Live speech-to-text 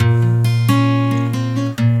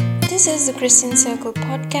This is the Christian Circle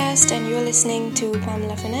podcast, and you're listening to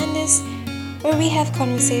Pamela Fernandez, where we have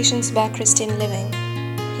conversations about Christian living.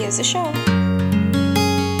 Here's the show.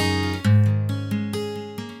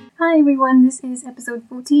 Hi everyone, this is episode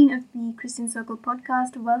 14 of the Christian Circle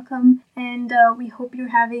podcast. Welcome, and we hope you're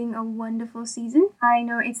having a wonderful season. I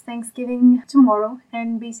know it's Thanksgiving tomorrow,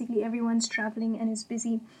 and basically everyone's traveling and is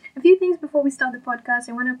busy. A few things before we start the podcast.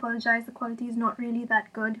 I want to apologize. The quality is not really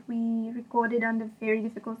that good. We recorded under very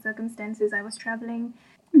difficult circumstances. I was traveling.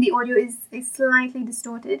 The audio is slightly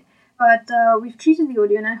distorted, but we've treated the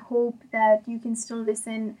audio, and I hope that you can still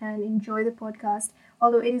listen and enjoy the podcast,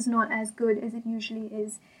 although it is not as good as it usually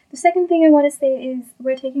is. The second thing I want to say is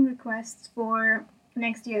we're taking requests for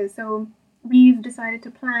next year. So we've decided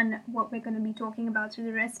to plan what we're going to be talking about through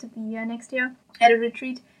the rest of the year next year at a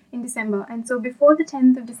retreat in December. And so before the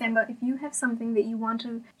 10th of December, if you have something that you want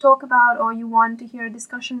to talk about, or you want to hear a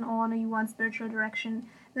discussion on, or you want spiritual direction,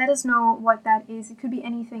 let us know what that is. It could be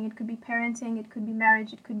anything. It could be parenting, it could be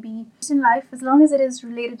marriage, it could be Christian life. As long as it is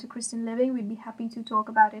related to Christian living, we'd be happy to talk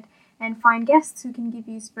about it and find guests who can give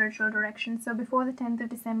you spiritual direction. So before the 10th of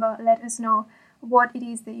December, let us know what it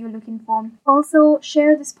is that you're looking for. Also,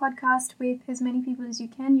 share this podcast with as many people as you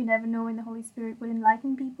can. You never know when the Holy Spirit will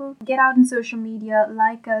enlighten people. Get out on social media,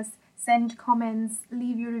 like us, send comments,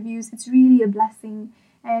 leave your reviews. It's really a blessing.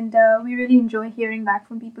 And we really enjoy hearing back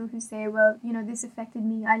from people who say, well, this affected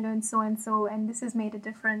me, I learned so and so, and this has made a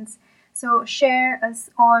difference. So share us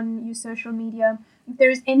on your social media. If there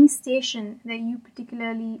is any station that you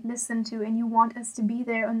particularly listen to and you want us to be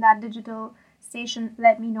there on that digital station,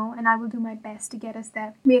 let me know, and I will do my best to get us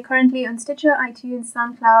there. We are currently on Stitcher, iTunes,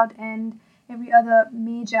 SoundCloud, and every other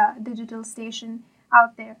major digital station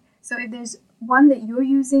out there. So if there's one that you're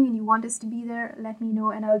using and you want us to be there, let me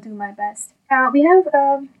know and I'll do my best. We have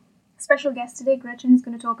a special guest today. Gretchen is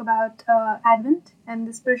going to talk about Advent and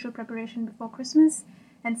the spiritual preparation before Christmas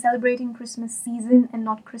and celebrating Christmas season and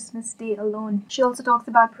not Christmas Day alone. She also talks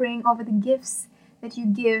about praying over the gifts that you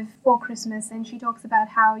give for Christmas, and she talks about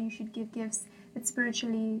how you should give gifts that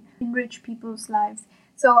spiritually enrich people's lives.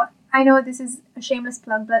 So I know this is a shameless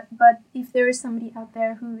plug, but if there is somebody out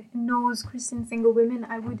there who knows Christian single women,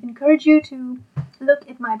 I would encourage you to look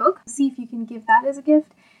at my book, see if you can give that as a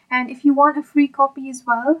gift. And if you want a free copy as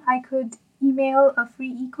well, I could email a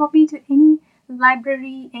free e-copy to any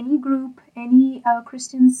library, any group, any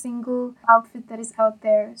Christian single outfit that is out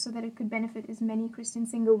there, so that it could benefit as many Christian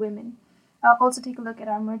single women. Also take a look at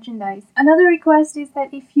our merchandise. Another request is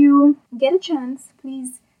that if you get a chance,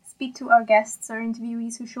 please speak to our guests or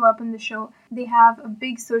interviewees who show up on the show. They have a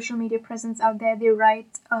big social media presence out there. They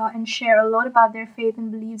write and share a lot about their faith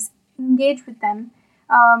and beliefs. Engage with them,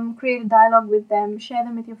 create a dialogue with them, share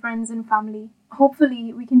them with your friends and family.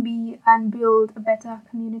 Hopefully we can be and build a better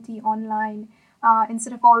community online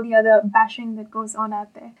instead of all the other bashing that goes on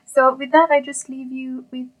out there. So with that, I just leave you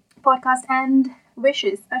with podcast and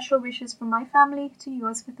wishes, special wishes from my family to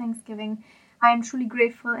yours for Thanksgiving. I am truly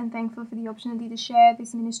grateful and thankful for the opportunity to share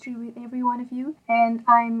this ministry with every one of you, and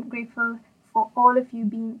I'm grateful for all of you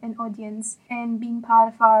being an audience and being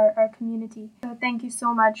part of our community. So thank you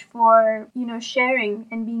so much for sharing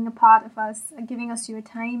and being a part of us, giving us your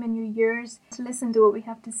time and your ears to listen to what we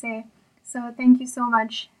have to say. So thank you so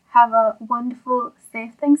much. Have a wonderful,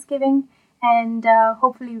 safe Thanksgiving, and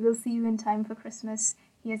hopefully we'll see you in time for Christmas.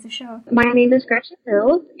 Here's the show. My name is Gretchen,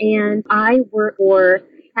 and I work for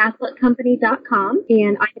CatholicCompany.com,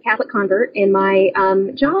 and I'm a Catholic convert, and my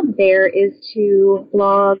job there is to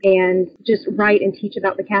blog and just write and teach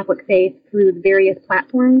about the Catholic faith through the various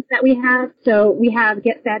platforms that we have. So we have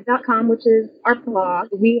GetSad.com, which is our blog.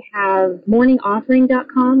 We have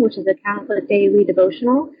MorningOffering.com, which is a Catholic daily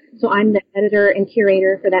devotional. So I'm the editor and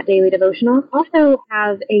curator for that daily devotional. Also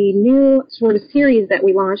have a new sort of series that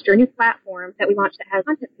we launched, or a new platform that we launched that has a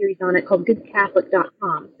content series on it called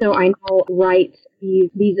GoodCatholic.com. So I now write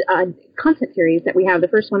these content series that we have. The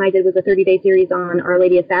first one I did was a 30-day series on Our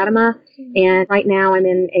Lady of Fatima, and right now I'm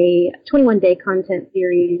in a 21-day content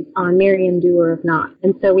series on Marian, Doer of Not.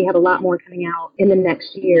 And so we have a lot more coming out in the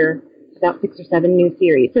next year, about 6 or 7 new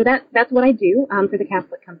series. So that's what I do for the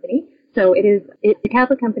Catholic Company. So the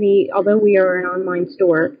Catholic Company, although we are an online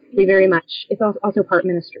store, it's also part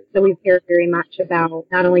ministry. So we care very much about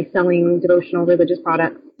not only selling devotional religious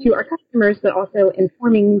products to our customers, but also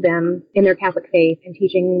informing them in their Catholic faith and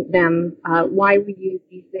teaching them why we use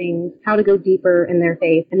these things, how to go deeper in their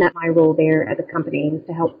faith, and that's my role there at the company, is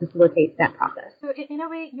to help facilitate that process. So in a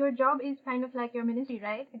way, your job is kind of like your ministry,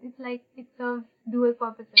 right? It serves dual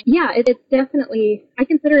purposes. Yeah, it's definitely, I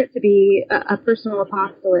consider it to be a personal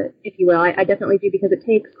apostolate, if you will. I definitely do, because it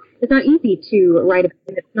takes it's not easy to write about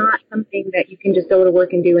it. It's not something that you can just go to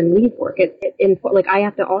work and do and leave work. Like I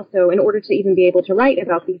have to also, in order to even be able to write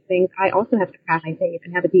about these things, I also have to practice my faith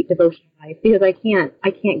and have a deep devotional life, because I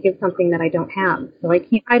can't give something that I don't have. So I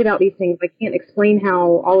can't write about these things. I can't explain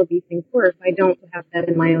how all of these things work. I don't have that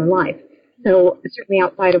in my own life. So certainly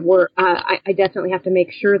outside of work, I definitely have to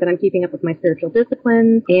make sure that I'm keeping up with my spiritual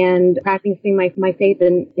disciplines and practicing my faith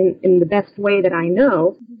in the best way that I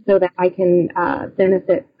know, so that I can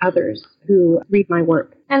benefit others who read my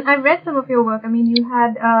work. And I've read some of your work. I mean, you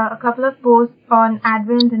had a couple of posts on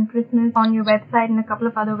Advent and Christmas on your website and a couple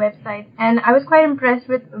of other websites. And I was quite impressed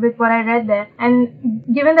with what I read there. And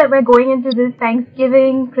given that we're going into this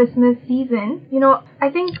Thanksgiving, Christmas season, I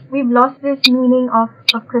think we've lost this meaning of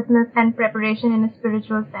Christmas and preparation in a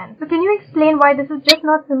spiritual sense. So can you explain why this is just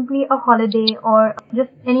not simply a holiday or just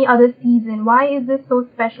any other season? Why is this so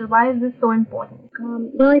special? Why is this so important?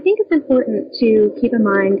 Well, I think it's important to keep in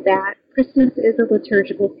mind that Christmas is a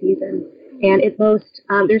liturgical season, and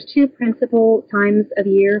there's two principal times of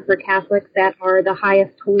year for Catholics that are the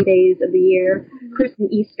highest holy days of the year, Christmas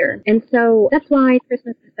and Easter. And so that's why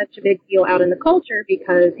Christmas is such a big deal out in the culture,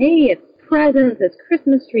 because, hey, it's presents, it's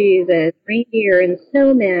Christmas trees, it's reindeer and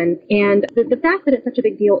snowmen. And the fact that it's such a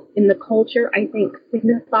big deal in the culture, I think,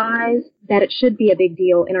 signifies that it should be a big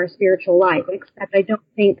deal in our spiritual life, except I don't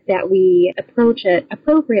think that we approach it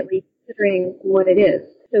appropriately considering what it is.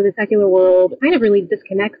 So the secular world kind of really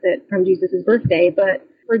disconnects it from Jesus' birthday, but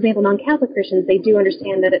for example, non-Catholic Christians, they do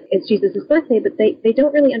understand that it's Jesus' birthday, but they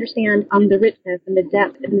don't really understand the richness and the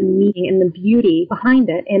depth and the meaning and the beauty behind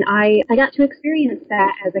it. And I got to experience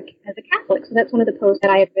that as a Catholic. So that's one of the posts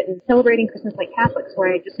that I have written, Celebrating Christmas Like Catholics,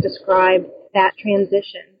 where I just described that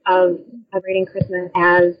transition of celebrating Christmas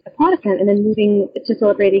as a Protestant and then moving to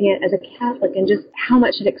celebrating it as a Catholic, and just how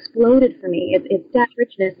much it exploded for me. It's depth,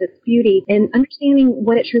 richness, its beauty, and understanding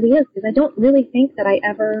what it truly is, because I don't really think that I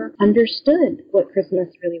ever understood what Christmas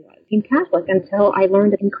really was being Catholic until I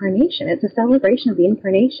learned the incarnation. It's a celebration of the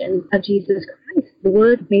incarnation of Jesus Christ, the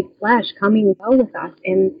Word made flesh, coming well with us,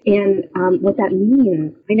 and what that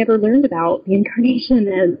means. I never learned about the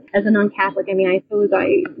incarnation as a non-Catholic. I mean, I suppose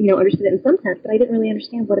I understood it in some sense, but I didn't really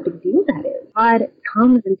understand what a big deal that is. God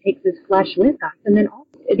comes and takes his flesh with us. And then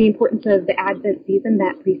also the importance of the Advent season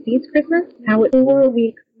that precedes Christmas, how it's 4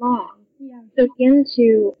 weeks long. Yeah. So again,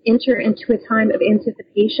 to enter into a time of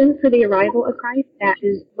anticipation for the arrival of Christ, that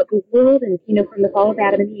is what the world, and from the fall of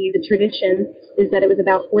Adam and Eve, the tradition is that it was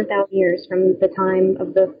about 4,000 years from the time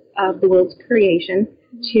of the world's creation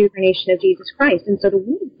to the incarnation of Jesus Christ. And so the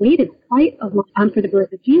world waited quite a long time for the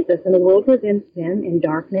birth of Jesus, and the world was in sin and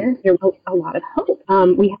darkness. There was a lot of hope.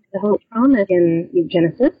 We have the hope promised in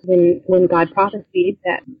Genesis when God prophesied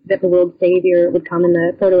that the world's Savior would come in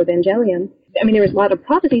the proto-evangelium. I mean, there was a lot of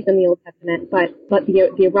prophecies in the Old Testament, but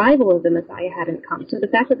the arrival of the Messiah hadn't come. So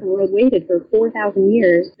the fact that the world waited for 4,000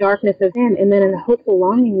 years, darkness of sin, and then in a hopeful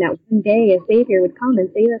longing that one day a Savior would come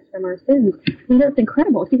and save us from our sins, I mean, that's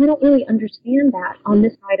incredible. See, we don't really understand that on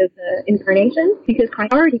this side of the incarnation, because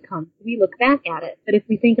Christ already comes. We look back at it. But if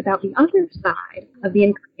we think about the other side of the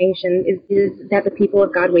incarnation, is that the people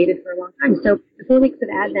of God waited for a long time. So the 4 weeks of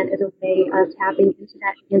Advent is a way of tapping into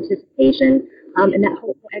that anticipation, and that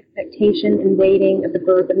hopeful expectation and waiting of the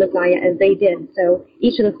birth of Messiah as they did. So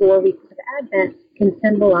each of the 4 weeks of Advent can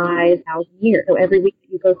symbolize 1,000 years. So every week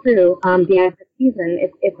that you go through the Advent season,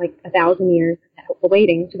 it's like 1,000 years of hopeful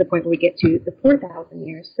waiting to the point where we get to the 4,000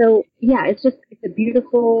 years. So yeah, it's a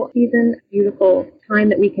beautiful season, a beautiful time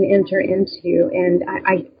that we can enter into. And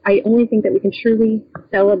I only think that we can truly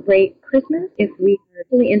celebrate Christmas if we are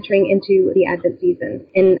fully entering into the Advent season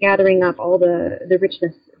and gathering up all the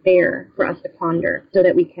richness there for us to ponder, so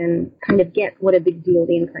that we can kind of get what a big deal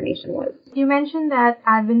the incarnation was. You mentioned that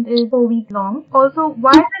Advent is 4 weeks long. Also, why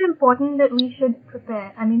is it important that we should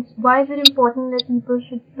prepare? I mean, why is it important that people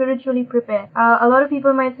should spiritually prepare? A lot of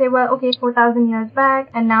people might say, well, okay, 4,000 years back,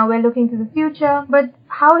 and now we're looking to the future. But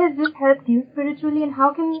how has this helped you spiritually, and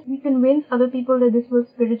how can we convince other people that this will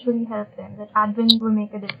spiritually help them, that Advent will make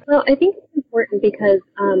a difference? Well, I think it's important because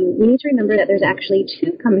we need to remember that there's actually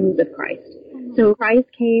 2 comings of Christ. So Christ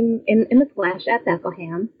came in the flesh at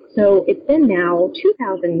Bethlehem. So it's been now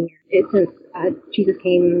 2,000 years since Jesus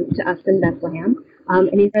came to us in Bethlehem.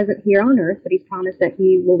 And he's present here on earth, but he's promised that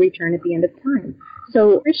he will return at the end of time.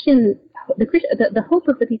 So the hope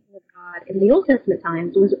of the people of God in the Old Testament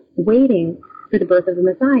times was waiting for the birth of the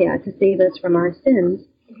Messiah to save us from our sins.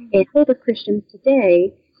 And hope of Christians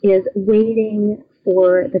today is waiting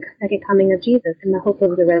for the second coming of Jesus and the hope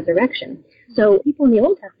of the resurrection. So people in the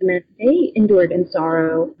Old Testament, they endured in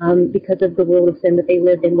sorrow because of the world of sin that they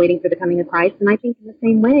lived in, waiting for the coming of Christ. And I think in the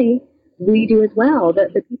same way, we do as well.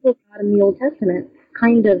 The people of God in the Old Testament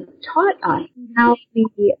kind of taught us how we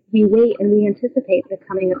wait and we anticipate the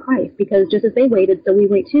coming of Christ, because just as they waited, so we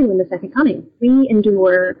wait too in the second coming. We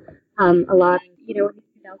endure a lot,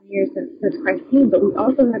 2,000 years since Christ came, but we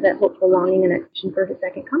also have that hopeful longing and expectation for his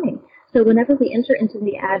second coming. So whenever we enter into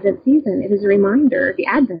the Advent season, it is a reminder, the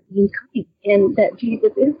Advent means coming, and that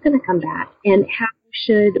Jesus is going to come back, and how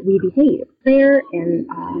should we behave? Prayer and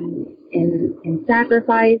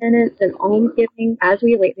sacrifice, penance, and almsgiving as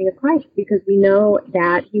we await the coming of Christ, because we know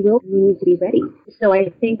that he will. We need to be ready. So I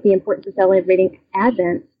think the importance of celebrating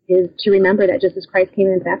Advent is to remember that just as Christ came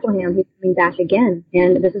in Bethlehem, he's coming back again.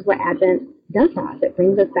 And this is what Advent does to us. It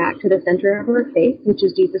brings us back to the center of our faith, which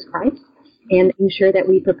is Jesus Christ, and ensure that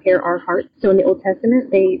we prepare our hearts. So in the Old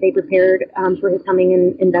Testament, they prepared for his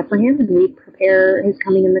coming in Bethlehem, and we prepare his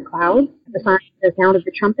coming in the clouds, the sound of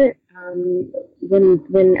the trumpet,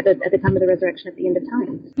 when at the time of the resurrection at the end of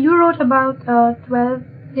time. You wrote about 12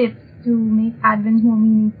 tips to make Advent more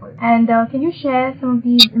meaningful. And can you share some of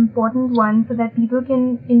these important ones so that people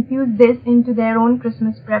can infuse this into their own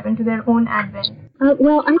Christmas prep, into their own Advent?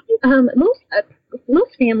 Well, I think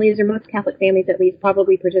most families, or most Catholic families at least,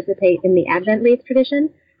 probably participate in the Advent wreath tradition.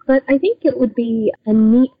 But I think it would be a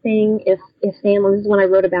neat thing if families, this is one I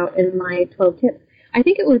wrote about in my 12 tips, I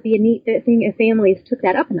think it would be a neat thing if families took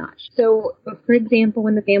that up a notch. So, for example,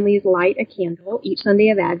 when the families light a candle each Sunday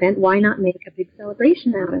of Advent, why not make a big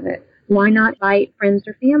celebration out of it? Why not invite friends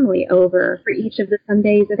or family over for each of the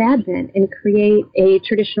Sundays of Advent and create a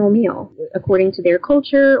traditional meal according to their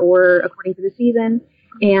culture or according to the season,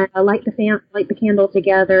 and light the candle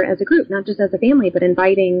together as a group, not just as a family, but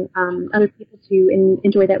inviting other people to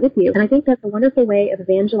enjoy that with you. And I think that's a wonderful way of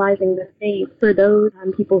evangelizing the faith for those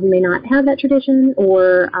people who may not have that tradition,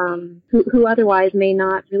 or who otherwise may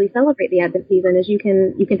not really celebrate the Advent season, as you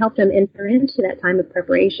can help them enter into that time of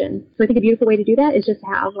preparation. So I think a beautiful way to do that is just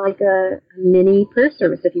have like a mini prayer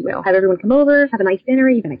service, if you will. Have everyone come over, have a nice dinner,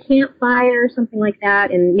 even a campfire, something like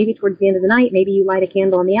that, and maybe towards the end of the night, maybe you light a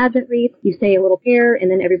candle on the Advent wreath, you say a little prayer, and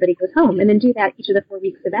then everybody goes home, and then do that each of the 4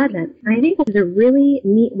 weeks of Advent. And I think that is a really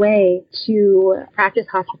neat way to practice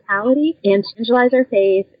hospitality and to evangelize our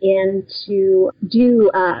faith, and to do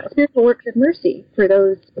spiritual works of mercy for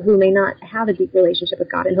those who may not have a deep relationship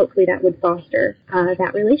with God, and hopefully that would foster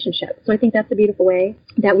that relationship. So I think that's a beautiful way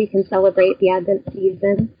that we can celebrate the Advent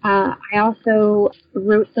season. I also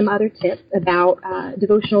wrote some other tips about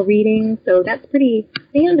devotional reading, so that's pretty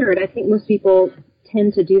standard. I think most people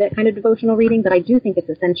tend to do that kind of devotional reading, but I do think it's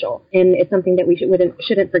essential, and it's something that we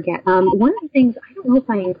shouldn't forget. One of the things, I don't know if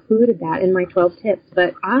I included that in my 12 tips,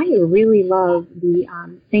 but I really love the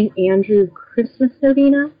St. Andrew Christmas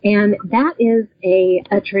Novena, and that is a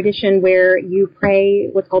tradition where you pray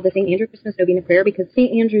what's called the St. Andrew Christmas Novena prayer, because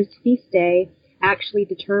St. Andrew's feast day actually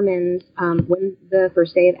determines when the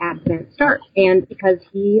first day of Advent starts. And because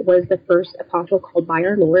he was the first apostle called by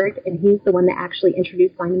our Lord, and he's the one that actually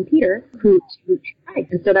introduced Simon Peter to Christ.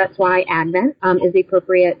 And so that's why Advent is the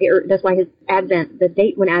appropriate, or that's why his Advent, the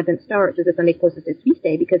date when Advent starts, is the Sunday closest to his feast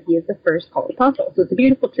day, because he is the first called apostle. So it's a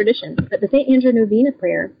beautiful tradition. But the St. Andrew Novena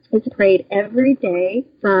prayer is prayed every day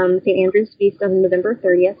from St. Andrew's feast on November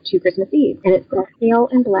 30th to Christmas Eve. And it's called, "Hail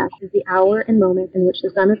and blessed is the hour and moment in which the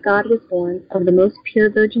Son of God was born, of the most pure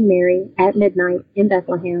Virgin Mary, at midnight in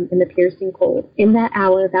Bethlehem in the piercing cold. In that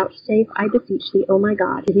hour vouchsafe, I beseech thee, O my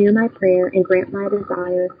God, to hear my prayer and grant my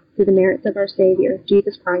desire through the merits of our Savior,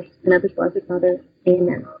 Jesus Christ, and of his blessed Mother.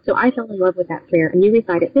 Amen." So I fell in love with that prayer, and you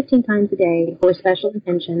recite it 15 times a day for special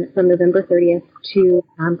intention from November 30th to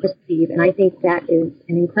Christmas Eve. And I think that is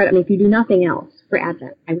an incredible, if you do nothing else for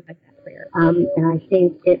Advent, I would like that prayer. And I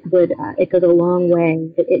think it goes a long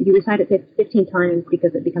way. You recite it 15 times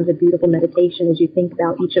because it becomes a beautiful meditation as you think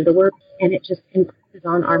about each of the words, and it just impresses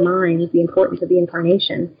on our minds the importance of the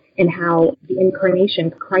Incarnation, and how the Incarnation,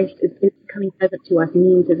 Christ is becoming present to us,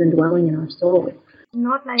 means his indwelling in our souls.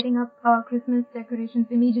 Not lighting up Christmas decorations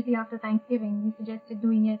immediately after Thanksgiving. You suggested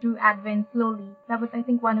doing it through Advent slowly. That was, I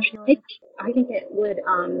think, one of your... I think it would,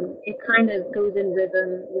 it kind of goes in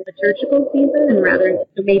rhythm with the liturgical season, and rather,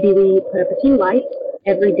 so maybe we put up a few lights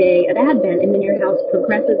every day of Advent, and then your house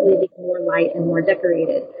progressively becomes more light and more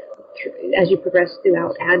decorated as you progress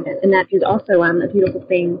throughout Advent. And that is also a beautiful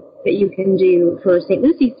thing that you can do for St.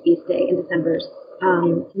 Lucy's feast day in December.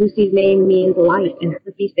 Lucy's name means light, and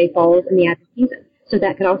her feast day falls in the Advent season. So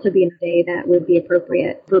that could also be a day that would be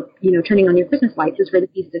appropriate for, turning on your Christmas lights is for the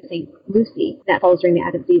Feast of St. Lucy. That falls during the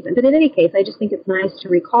Advent season. But in any case, I just think it's nice to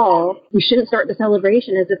recall we shouldn't start the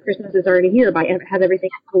celebration as if Christmas is already here by have everything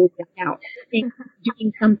pulled out. I think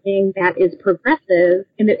doing something that is progressive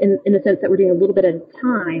in the sense that we're doing a little bit at a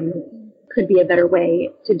time could be a better way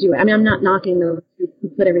to do it. I mean, I'm not knocking those who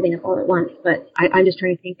put everything up all at once, but I'm just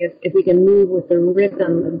trying to think if we can move with the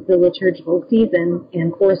rhythm of the liturgical season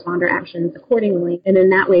and correspond our actions accordingly. And then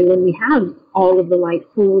that way, when we have all of the lights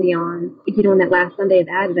fully on, on that last Sunday of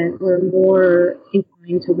Advent, we're more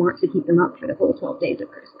inclined to want to keep them up for the whole 12 days of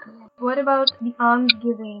Christmas. What about the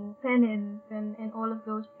almsgiving, penance, and all of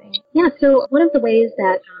those things? Yeah, so one of the ways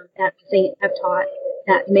that saints have taught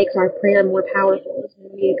that makes our prayer more powerful is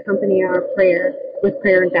when we accompany our prayer with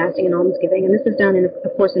prayer and fasting and almsgiving. And this is done,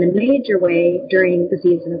 of course, in a major way during the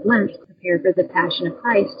season of Lent to prepare for the Passion of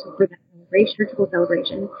Christ, for that liturgical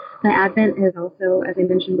celebration. The Advent is also, as I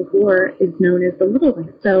mentioned before, is known as the Little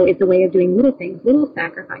Lent. So it's a way of doing little things, little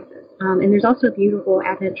sacrifices. And there's also a beautiful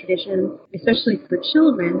Advent tradition, especially for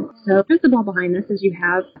children. So the principle behind this is you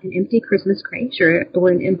have an empty Christmas crate or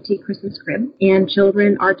an empty Christmas crib, and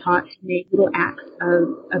children are taught to make little acts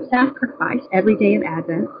of sacrifice every day of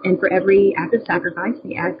Advent. And for every act of sacrifice,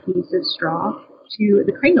 they add a piece of straw to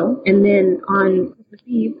the cradle, and then on Christmas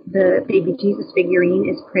Eve, the baby Jesus figurine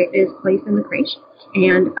is placed in the creche,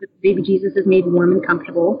 and the baby Jesus is made warm and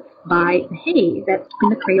comfortable by the hay that's in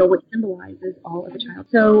the cradle, which symbolizes all of the child.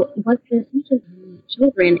 So what this teaches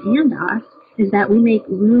children and us is that we make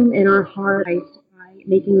room in our hearts by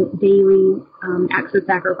making daily acts of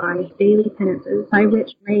sacrifice, daily penances, by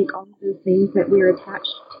which break all of those things that we're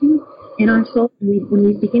attached to in our soul. When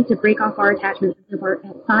we begin to break off our attachments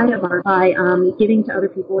outside of our by giving to other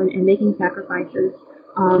people and making sacrifices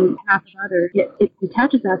on behalf of others, it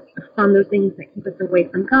detaches us from those things that keep us away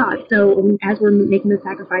from God. So as we're making the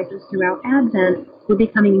sacrifices throughout Advent, we're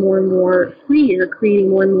becoming more and more free, or creating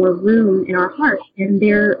more and more room in our hearts. And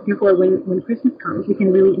therefore, when Christmas comes, we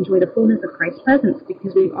can really enjoy the fullness of Christ's presence,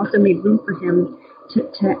 because we've also made room for Him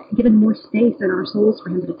to give Him more space in our souls for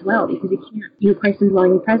Him to dwell, because He can't, Christ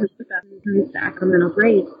indwelling presence with us through His sacramental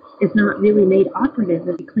grace is not really made operative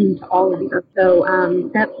as we cling to all of these. So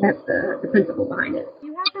that's the principle behind it.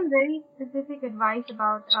 You have some very specific advice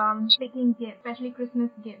about picking gifts, especially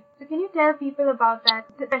Christmas gifts. So can you tell people about that,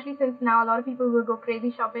 especially since now a lot of people will go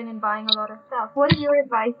crazy shopping and buying a lot of stuff. What is your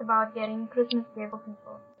advice about getting Christmas gifts for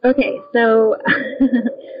people? Okay, so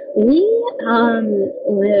we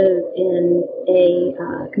live in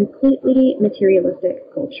a completely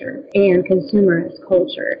materialistic culture and consumerist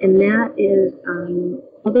culture, and that is,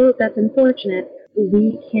 although that's unfortunate,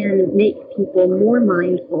 we can make people more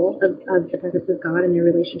mindful of the presence of God and their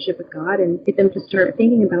relationship with God, and get them to start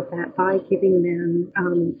thinking about that by giving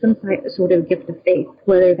them some sort of gift of faith,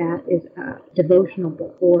 whether that is a devotional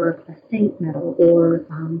book or a saint medal or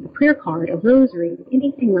a prayer card, a rosary,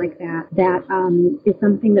 anything like that, that is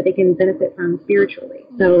something that they can benefit from spiritually.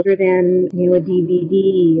 So rather than, a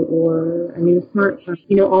DVD or a new smartphone,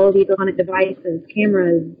 all of these electronic devices,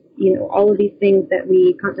 cameras, all of these things that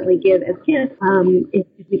we constantly give as gifts, if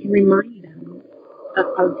we can remind them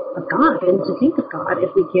of God and to think of God,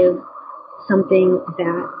 if we give something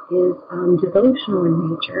that is devotional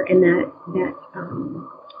in nature and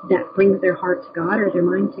that brings their heart to God or their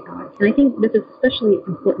mind to God. And I think this is especially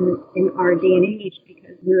important in our day and age,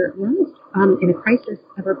 because we're almost in a crisis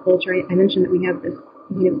of our culture. I mentioned that we have this,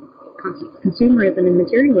 constant consumerism and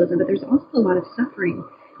materialism, but there's also a lot of suffering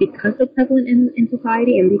because they're prevalent in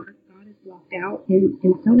society, and because God is blocked out in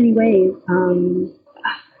so many ways,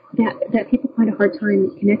 that people find a hard time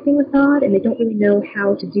connecting with God, and they don't really know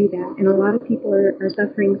how to do that. And a lot of people are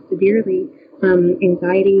suffering severely from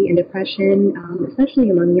anxiety and depression, especially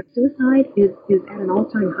among young. Suicide is at an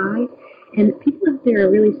all-time high, and people out there are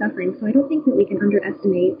really suffering. So I don't think that we can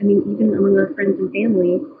underestimate, even among our friends and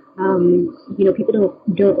family, people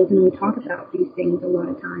don't openly talk about these things a lot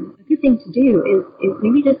of times. A good thing to do is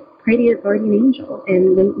maybe just pray to your guardian angel.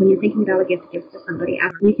 And when you're thinking about a gift to give to somebody,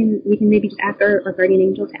 we can maybe just ask our guardian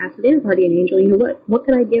angel to ask their guardian angel, what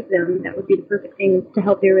could I give them that would be the perfect thing to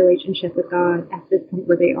help their relationship with God at this point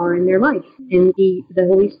where they are in their life. And the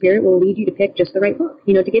Holy Spirit will lead you to pick just the right book.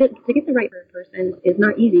 To get the right person is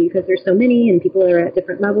not easy, because there's so many, and people are at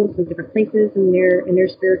different levels and different places in their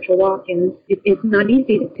spiritual walk, and it's not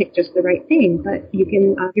easy to pick just the right thing. But you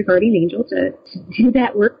can ask your guardian angel to do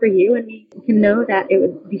that work for you, and you can know that it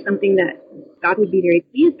would be something that God would be very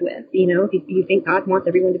pleased with. If you think God wants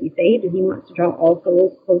everyone to be saved and He wants to draw all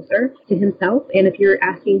souls closer to Himself, and if you're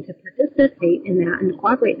asking to participate in that and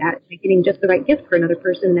cooperate that by getting just the right gift for another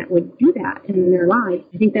person that would do that in their lives,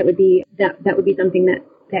 I think that would be something that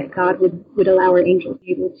God would allow our angels to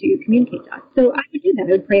be able to communicate to us. So I would do that.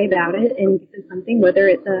 I would pray about it and give them something, whether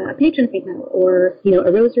it's a patron saint medal or,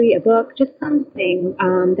 a rosary, a book, just something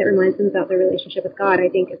that reminds them about their relationship with God. I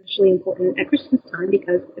think is especially important at Christmas time,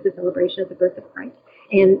 because it's a celebration of the birth of Christ.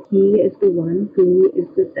 And He is the one who is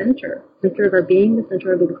the center of our being, the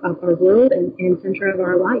center of our world, and center of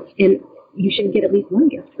our life. And you should get at least one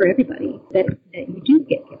gift for everybody that you do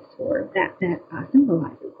get gifts for that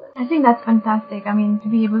symbolizes it. I think that's fantastic. I mean, to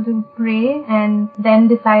be able to pray and then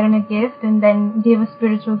decide on a gift and then give a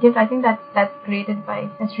spiritual gift, I think that's great advice.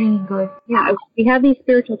 That's really good. Yeah, we have these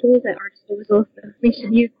spiritual tools at our disposal, so we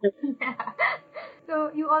should use them. So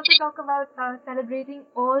you also talk about celebrating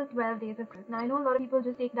all 12 days of Christmas. Now, I know a lot of people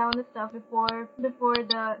just take down the stuff before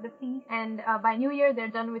the feast, and by New Year they're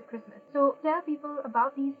done with Christmas. So tell people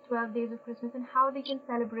about these 12 days of Christmas and how they can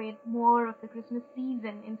celebrate more of the Christmas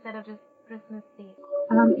season instead of just Christmas Day.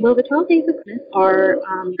 Well, the 12 days of Christmas are,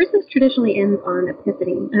 Christmas traditionally ends on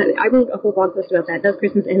Epiphany. I wrote a whole blog post about that. Does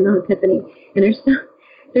Christmas end on Epiphany? And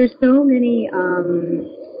there's so many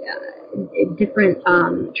different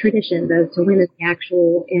traditions as to when is the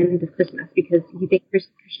actual end of Christmas, because you think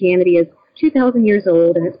Christianity is 2,000 years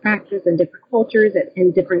old and it's practiced in different cultures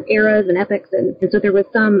in different eras and epochs, and so there was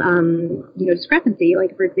some discrepancy.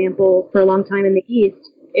 Like, for example, for a long time in the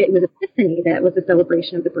East, it was Epiphany that was a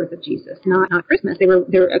celebration of the birth of Jesus, not Christmas. They were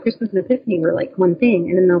Christmas and Epiphany were like one thing,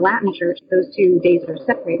 and in the Latin Church, those 2 days are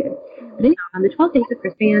separated. But anyhow, the 12 days of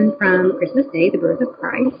Christmas span from Christmas Day, the birth of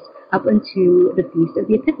Christ, up into the Feast of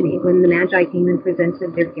the Epiphany, when the Magi came and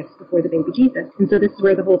presented their gifts before the baby Jesus. And so this is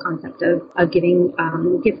where the whole concept of giving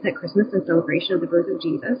gifts at Christmas in celebration of the birth of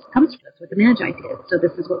Jesus comes from. That's what the Magi did. So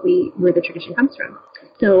this is where the tradition comes from.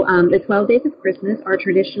 So the 12 days of Christmas are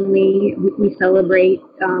traditionally, we celebrate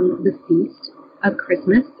the feast of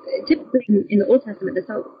Christmas. Typically in the Old Testament,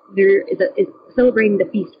 there is celebrating the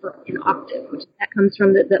feast for an octave, that comes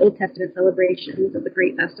from the Old Testament celebrations of the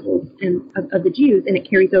great festivals of the Jews, and it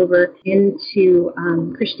carries over into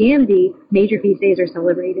Christianity. Major feast days are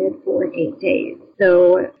celebrated for 8 days.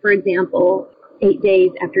 So, for example, 8 days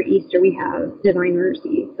after Easter, we have Divine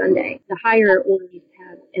Mercy Sunday. The higher orders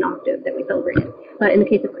have an octave that we celebrate. But in the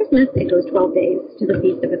case of Christmas, it goes 12 days to the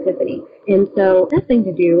Feast of Epiphany. And so the best thing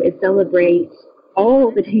to do is celebrate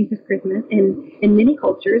all the days of Christmas in many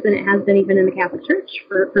cultures, and it has been even in the Catholic Church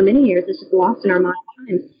for many years. It's just lost in our modern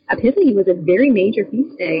times. Epiphany was a very major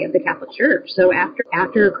feast day of the Catholic Church. So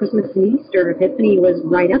after Christmas and Easter, Epiphany was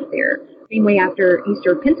right up there. Same way after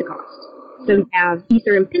Easter, Pentecost. So you have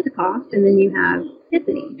Easter and Pentecost, and then you have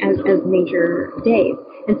Epiphany as major days.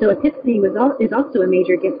 And so Epiphany is also a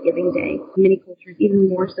major gift-giving day in many cultures, even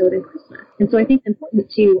more so than Christmas. And so I think it's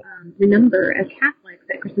important to remember as Catholics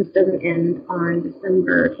that Christmas doesn't end on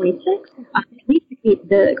December 26th. At least to keep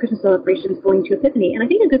the Christmas celebrations going to Epiphany. And I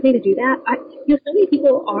think a good way to do that, so many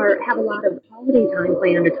people have a lot of holiday time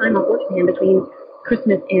planned or time off work planned between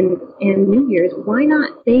Christmas and New Year's. Why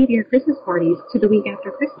not save your Christmas parties to the week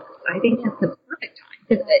after Christmas? I think that's the perfect time.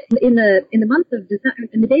 Because in the month of December,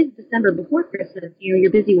 in the days of December before Christmas,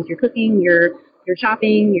 you're busy with your cooking, your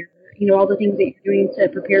shopping, all the things that you're doing to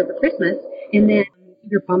prepare for Christmas, and then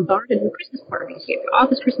you're bombarded with Christmas parties. You have your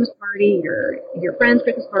office Christmas party, your friend's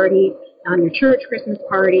Christmas party, your church Christmas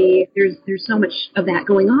party. There's so much of that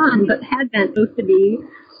going on, but Advent's supposed to be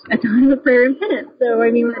a time of prayer and penance. So, we're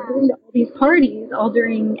going to all these parties all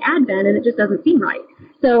during Advent, and it just doesn't seem right.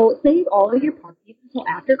 So save all of your parties until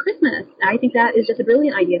after Christmas. I think that is just a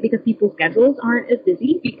brilliant idea, because people's schedules aren't as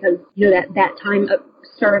busy, because, that time of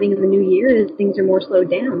starting in the new year is things are more slowed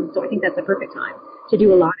down. So I think that's a perfect time to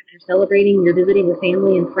do a lot of your celebrating, you're visiting with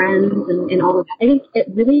family and friends and all of that. I think it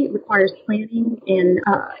really requires planning and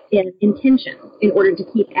intention in order to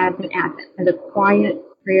keep Advent as a quiet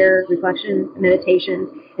prayer, reflection, meditation,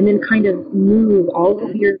 and then kind of move all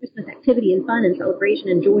of your Christmas activity and fun and celebration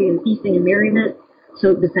and joy and feasting and merriment.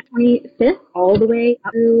 So the 25th all the way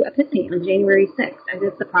up to Epiphany on January 6th. And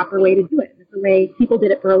it's the proper way to do it. It's the way people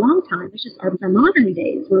did it for a long time. It's just our modern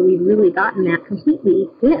days where we've really gotten that completely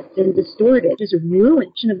flipped and distorted, just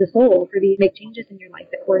ruined of the soul for you to make changes in your life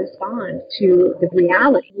that correspond to the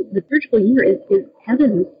reality. The liturgical year is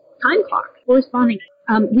heaven's time clock corresponding.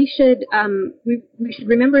 We should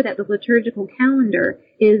remember that the liturgical calendar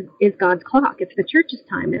is God's clock. It's the church's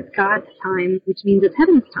time. It's God's time, which means it's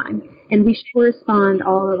heaven's time. And we should correspond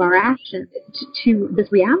all of our actions to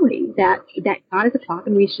this reality that God is a clock,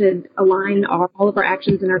 and we should align all of our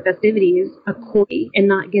actions and our festivities accordingly and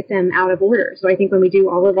not get them out of order. So I think when we do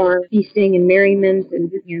all of our feasting and merriment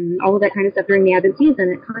and all of that kind of stuff during the Advent season,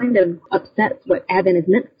 it kind of upsets what Advent is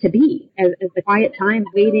meant to be as the quiet time,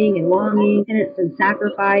 waiting and longing, penance and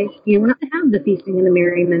sacrifice. We're not to have the feasting and the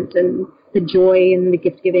merriment and the joy and the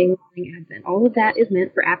gift-giving during Advent. All of that is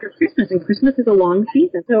meant for after Christmas, and Christmas is a long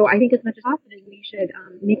season. So I think as much as possible, we should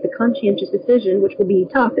make the conscientious decision, which will be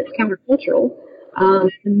tough, it's countercultural,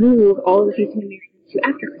 to move all of the feasting and merriment to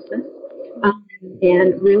after Christmas,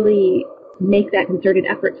 and really make that concerted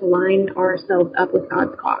effort to line ourselves up with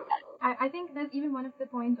God's clock. I think there's even one of the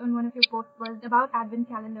points on one of your posts was about Advent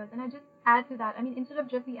calendars, and I just add to that. I mean, instead of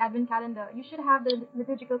just the Advent calendar, you should have the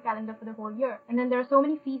liturgical calendar for the whole year. And then there are so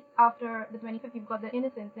many feasts after the 25th. You've got the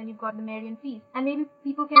Innocents, and you've got the Marian feast, and maybe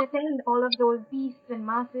people can attend all of those feasts and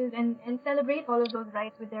masses and celebrate all of those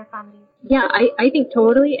rites with their families. Yeah, I think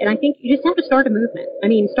totally, and I think you just have to start a movement. I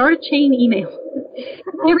mean, start a chain email. Get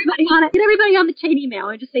everybody on the chain email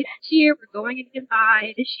and just say, this year we're going into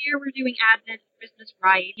July. This year we're doing Advent, Christmas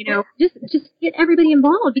right. Just get everybody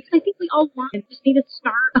involved, because I think we all just need to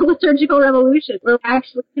start a liturgical revolution where we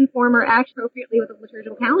actually conform or act appropriately with the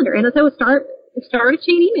liturgical calendar. And so start a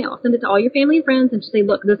chain email, send it to all your family and friends, and just say,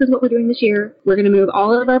 look, this is what we're doing this year. We're going to move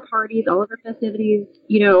all of our parties, all of our festivities,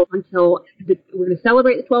 until we're going to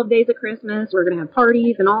celebrate the 12 days of Christmas. We're going to have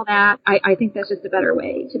parties and all that. I think that's just a better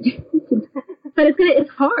way to do it. But it's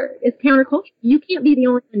hard. It's countercultural. You can't be the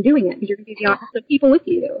only one doing it, because you're going to be the opposite people with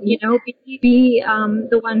you. Be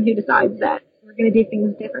the one who decides that we're going to do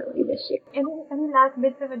things differently this year. Any last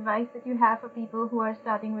bits of advice that you have for people who are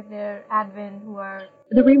starting with their Advent,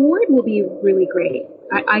 The reward will be really great.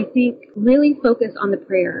 I think really focus on the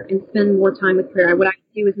prayer and spend more time with prayer. What I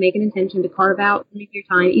do is make an intention to carve out some of your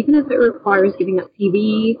time, even if it requires giving up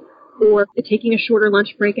TV or taking a shorter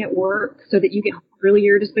lunch break at work so that you get home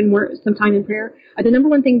earlier to spend some time in prayer. The number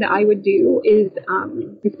one thing that I would do is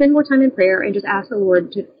spend more time in prayer and just ask the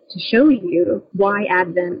Lord to show you why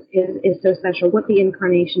Advent is so special, what the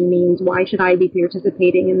incarnation means, why should I be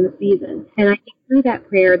participating in the season. And I think through that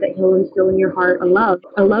prayer that He'll instill in your heart a love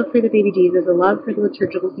for the baby Jesus, a love for the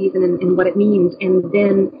liturgical season and what it means. And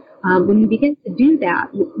then when you begin to do that,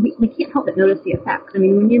 we can't help but notice the effects. I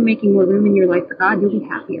mean, when you're making more room in your life for God, you'll be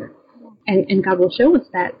happier. And God will show us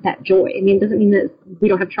that joy. I mean, it doesn't mean that we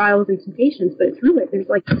don't have trials and temptations, but through it, there's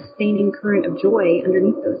like a sustaining current of joy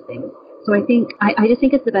underneath those things. So I just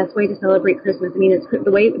think it's the best way to celebrate Christmas. I mean, it's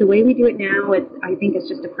the way we do it now. I think it's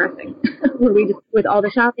just depressing, where we just with all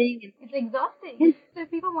the shopping. It's exhausting. So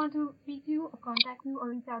if people want to speak to you or contact you or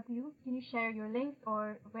reach out to you, can you share your links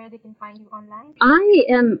or where they can find you online? I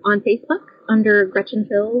am on Facebook under Gretchen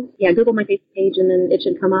Fills. Yeah, Google my Facebook page and then it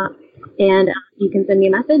should come up. And you can send me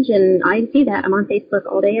a message, and I see that. I'm on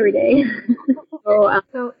Facebook all day, every day.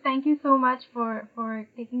 So thank you so much for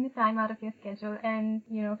taking the time out of your schedule and,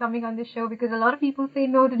 coming on this show, because a lot of people say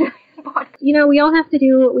no to doing this podcast. We all have to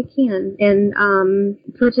do what we can and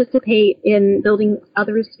participate in building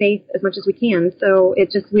others' faith as much as we can. So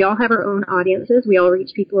we all have our own audiences. We all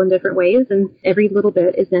reach people in different ways, and every little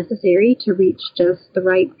bit is necessary to reach just the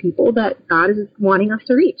right people that God is wanting us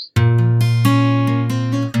to reach.